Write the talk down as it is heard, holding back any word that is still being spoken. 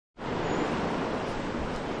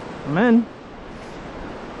I'm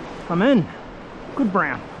in. Good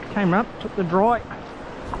brown. Came up, took the dry.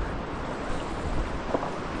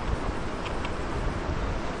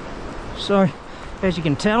 So, as you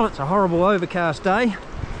can tell, it's a horrible overcast day.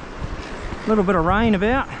 A little bit of rain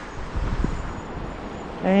about.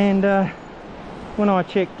 And when I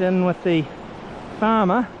checked in with the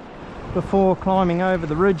farmer before climbing over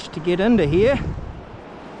the ridge to get into here,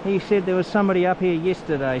 he said there was somebody up here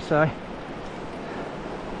yesterday, so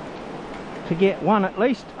to get one at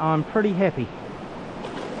least, I'm pretty happy.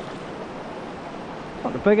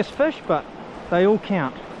 Not the biggest fish, but they all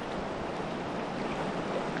count.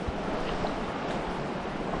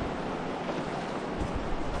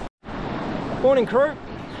 Morning, crew.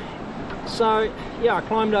 So yeah, I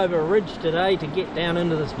climbed over a ridge today to get down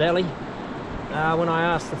into this valley. When I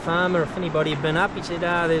asked the farmer if anybody had been up, he said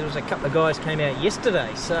there was a couple of guys came out yesterday,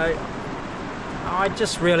 so I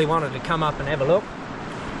just really wanted to come up and have a look.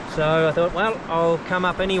 So I thought, well, I'll come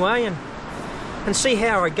up anyway and see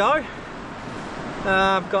how I go.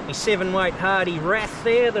 I've got my 7-weight Hardy Wrath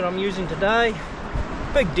there that I'm using today.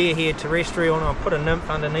 Big deer here, terrestrial, and I'll put a nymph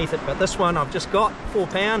underneath it, but this one I've just got 4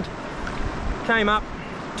 pound. Came up,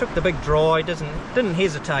 took the big dry, didn't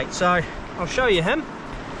hesitate, so I'll show you him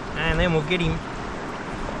and then we'll get him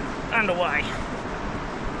underway.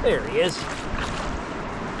 There he is.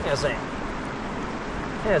 How's that?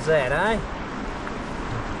 How's that, eh?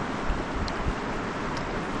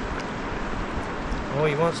 Oh,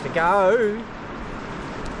 he wants to go.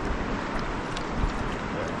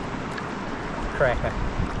 Cracker.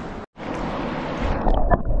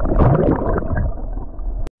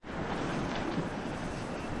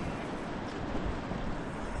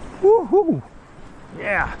 Woohoo!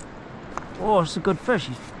 Yeah. Oh, it's a good fish.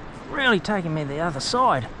 He's really taking me the other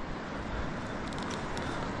side.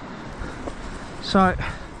 So,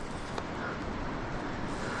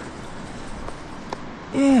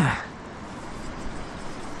 yeah.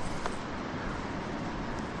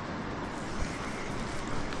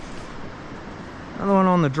 Another one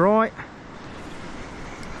on the dry.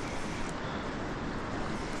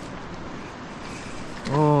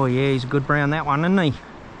 Oh yeah, he's a good brown, that one, isn't he?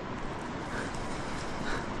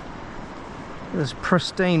 This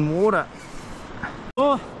pristine water.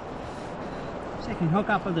 Oh, second hook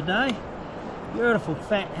up of the day. Beautiful,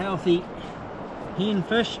 fat, healthy hen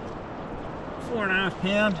fish. 4.5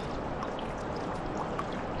 pound.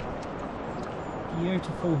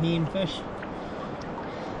 Beautiful hen fish.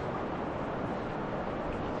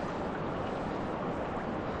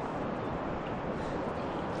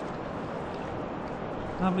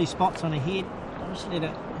 Lovely spots on her head. I'll just let it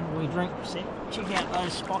have a wee drink for a sec. Check out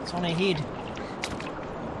those spots on her head.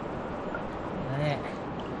 Look at that.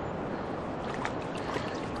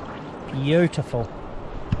 Beautiful.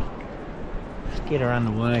 Let's get her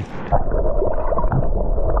underway.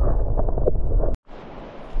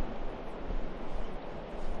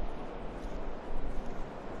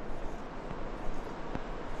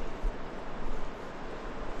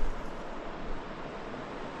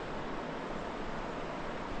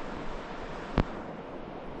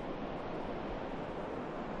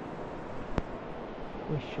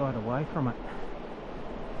 We're shied away from it.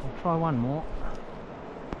 I'll try one more.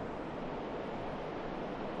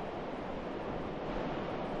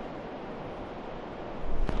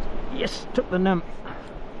 Yes, took the nymph.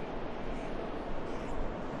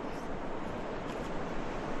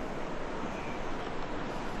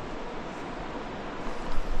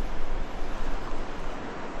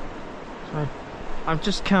 So I've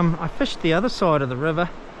just come, I fished the other side of the river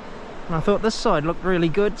and I thought this side looked really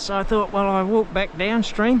good, so I thought, well, I walked back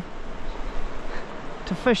downstream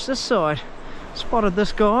to fish this side. Spotted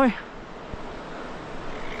this guy.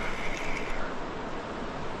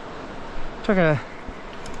 Took a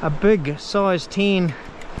big size 10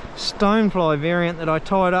 stonefly variant that I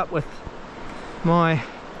tied up with my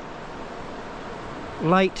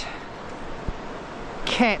late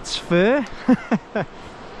cat's fur.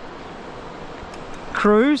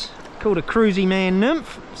 Cruise, called a cruisy man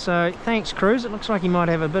nymph. So thanks, Cruise. It looks like he might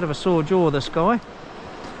have a bit of a sore jaw, this guy.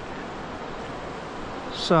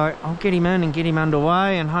 So I'll get him in and get him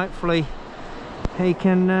underway, and hopefully he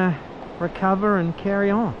can recover and carry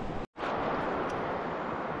on.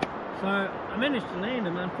 So I managed to land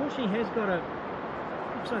him. Unfortunately, he has got a,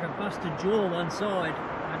 looks like a busted jaw one side.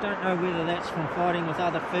 I don't know whether that's from fighting with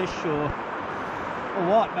other fish or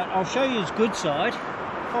what, but I'll show you his good side.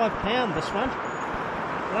 5 pound this one.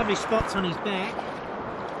 Lovely spots on his back.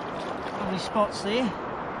 Lovely spots there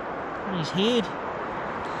on his head.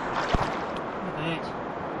 Look at that.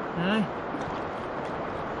 No?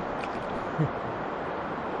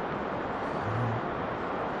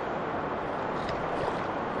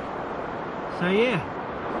 So yeah,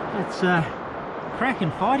 it's a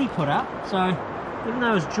cracking fight he put up. So even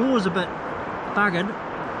though his jaw's a bit buggered,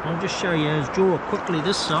 I'll just show you his jaw quickly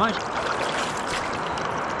this side.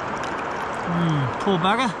 Poor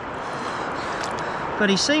bugger.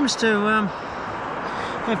 But he seems to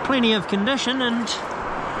have plenty of condition and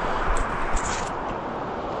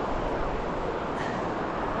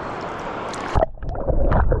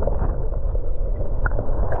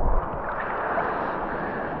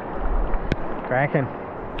cracking.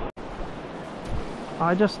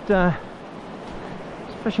 I just was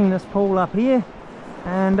fishing this pool up here,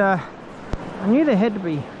 and I knew there had to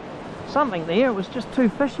be something there. It was just too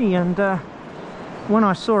fishy, and when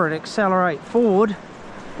I saw it accelerate forward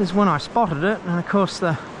is when I spotted it, and of course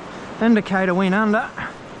the indicator went under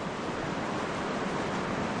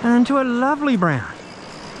and into a lovely brown.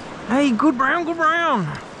 Hey, good brown, good brown.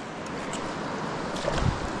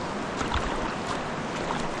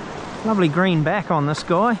 Lovely green back on this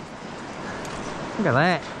guy. Look at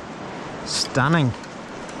that. Stunning.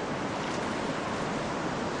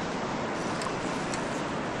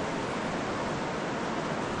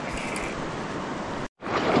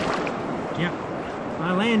 Yep,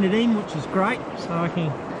 I landed him, which is great, so I can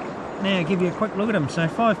now give you a quick look at him. So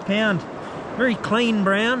 5 pound, very clean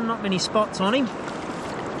brown, not many spots on him.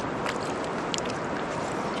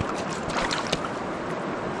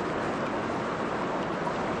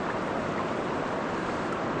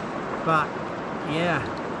 But yeah,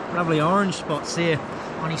 lovely orange spots there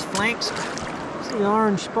on his flanks. See the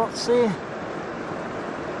orange spots there?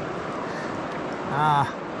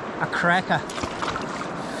 Ah, a cracker.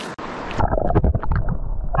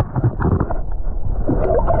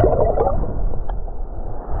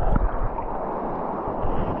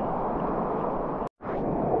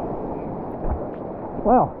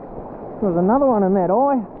 Well, there was another one in that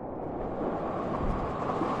eye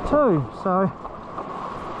too, so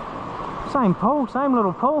same pool, same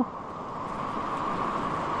little pool.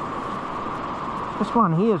 This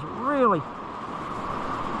one here is really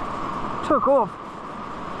took off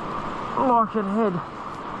like it had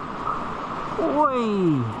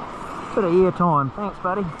way bit of air time. Thanks,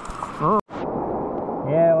 buddy. Oh.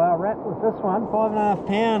 Yeah, well, wrapped with this one, 5.5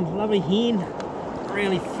 pound, lovely hen,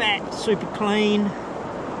 really fat, super clean.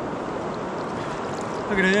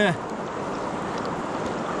 Look at her.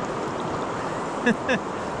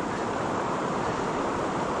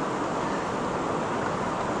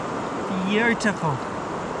 Beautiful,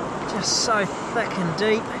 just so thick and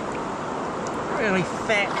deep, really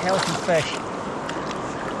fat, healthy fish.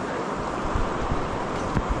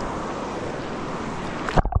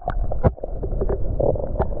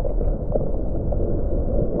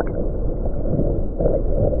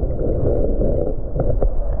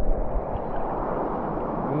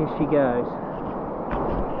 Here she goes.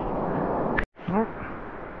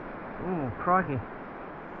 Oh, crikey,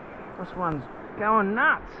 this one's going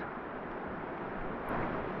nuts.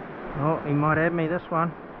 Oh, he might have me, this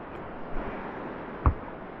one.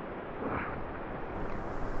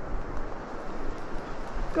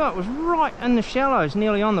 God, it was right in the shallows,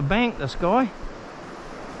 nearly on the bank, this guy.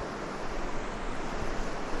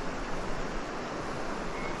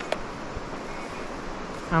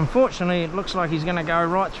 Unfortunately, it looks like he's going to go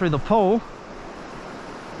right through the pool.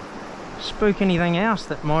 Spook anything else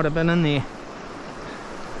that might have been in there.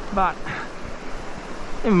 But,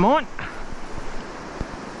 never mind.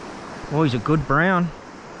 Oh, he's a good brown.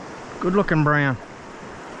 Good looking brown.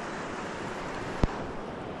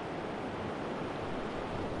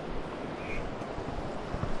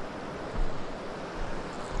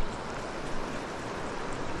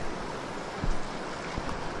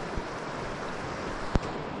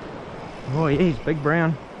 Oh yeah, he's big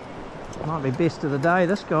brown. Might be best of the day,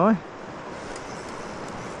 this guy.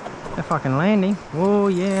 If I can land him. Oh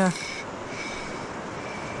yeah.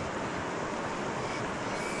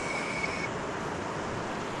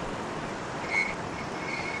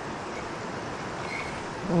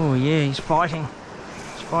 Oh yeah, he's fighting.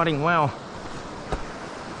 He's fighting well.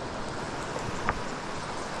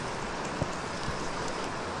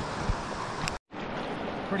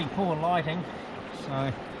 Pretty poor lighting,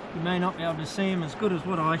 so you may not be able to see him as good as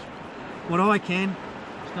what I can.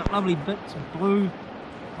 He's got lovely bits of blue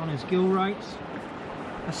on his gill rates.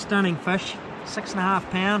 A stunning fish, 6.5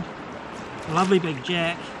 pound, lovely big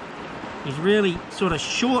jack. He's really sort of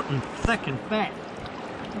short and thick and fat.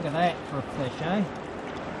 Look at that for a fish, eh?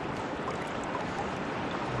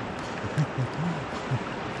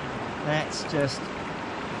 That's just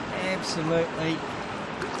absolutely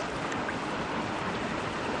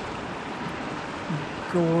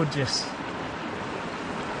gorgeous.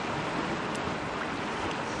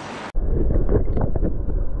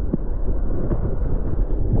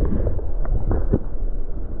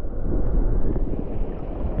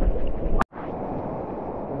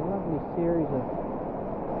 nice series of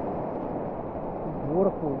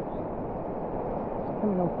waterfalls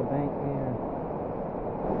coming off the bank there,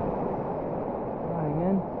 running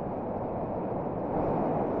in.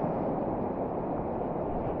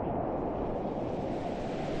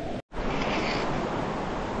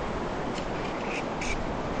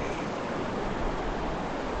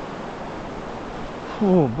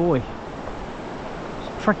 Oh boy, it's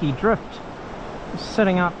a tricky drift. It's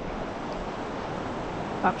sitting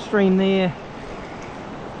upstream there.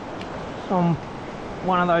 It's on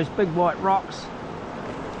one of those big white rocks.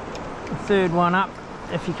 The third one up,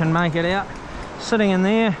 if you can make it out. Sitting in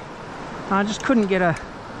there. I just couldn't get a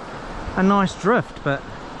nice drift, but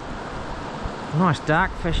a nice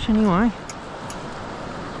dark fish anyway.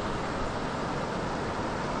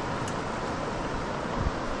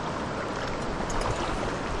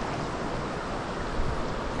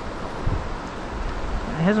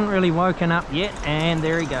 Hasn't really woken up yet, and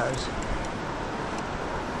there he goes.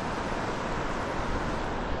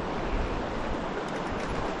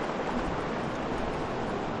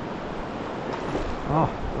 Oh,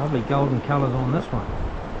 lovely golden colours on this one.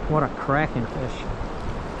 What a cracking fish.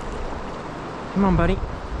 Come on, buddy.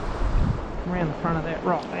 Come around the front of that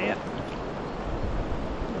rock there.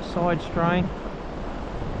 A side strain.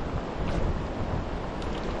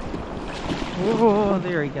 Oh,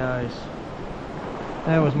 there he goes.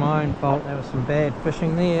 That was my own fault. There was some bad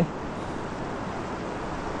fishing there.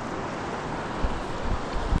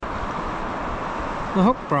 The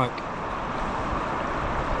hook broke.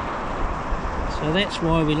 So that's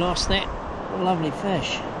why we lost that lovely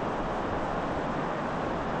fish.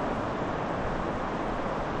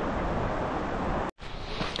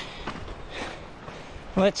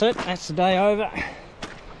 Well, that's it. That's the day over.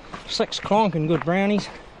 6 clonking good brownies.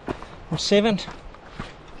 Or 7.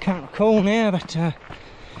 Can't recall now, but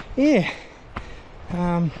yeah,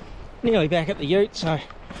 nearly back at the ute, so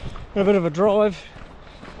got a bit of a drive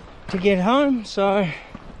to get home. So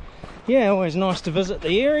yeah, always nice to visit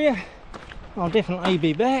the area. I'll definitely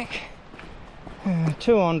be back.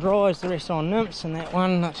 2 on dries, the rest on nymphs, and that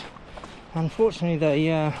one that unfortunately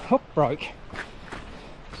the hook broke.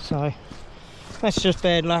 So that's just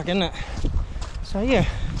bad luck, isn't it? So yeah,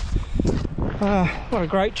 what a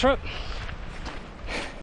great trip.